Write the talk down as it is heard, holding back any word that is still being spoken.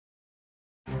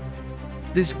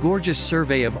This gorgeous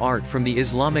survey of art from the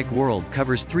Islamic world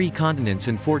covers 3 continents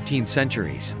and 14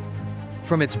 centuries.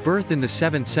 From its birth in the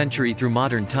 7th century through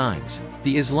modern times,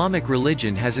 the Islamic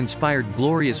religion has inspired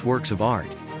glorious works of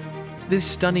art. This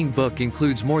stunning book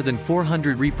includes more than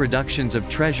 400 reproductions of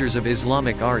treasures of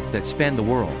Islamic art that span the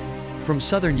world, from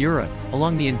southern Europe,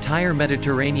 along the entire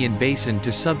Mediterranean basin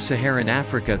to sub-Saharan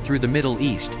Africa through the Middle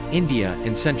East, India,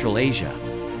 and Central Asia.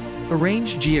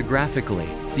 Arranged geographically,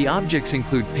 the objects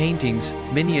include paintings,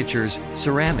 miniatures,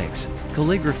 ceramics,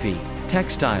 calligraphy,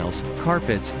 textiles,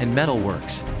 carpets, and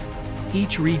metalworks.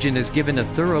 Each region is given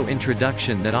a thorough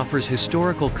introduction that offers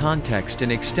historical context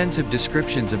and extensive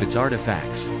descriptions of its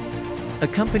artifacts.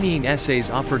 Accompanying essays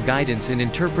offer guidance in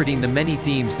interpreting the many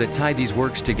themes that tie these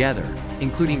works together,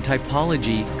 including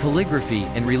typology, calligraphy,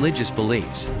 and religious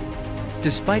beliefs.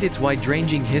 Despite its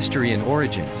wide-ranging history and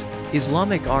origins,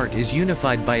 Islamic art is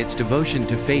unified by its devotion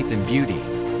to faith and beauty.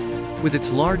 With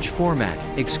its large format,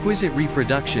 exquisite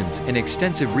reproductions, and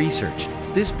extensive research,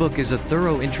 this book is a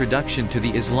thorough introduction to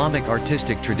the Islamic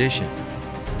artistic tradition.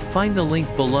 Find the link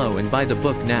below and buy the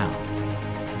book now.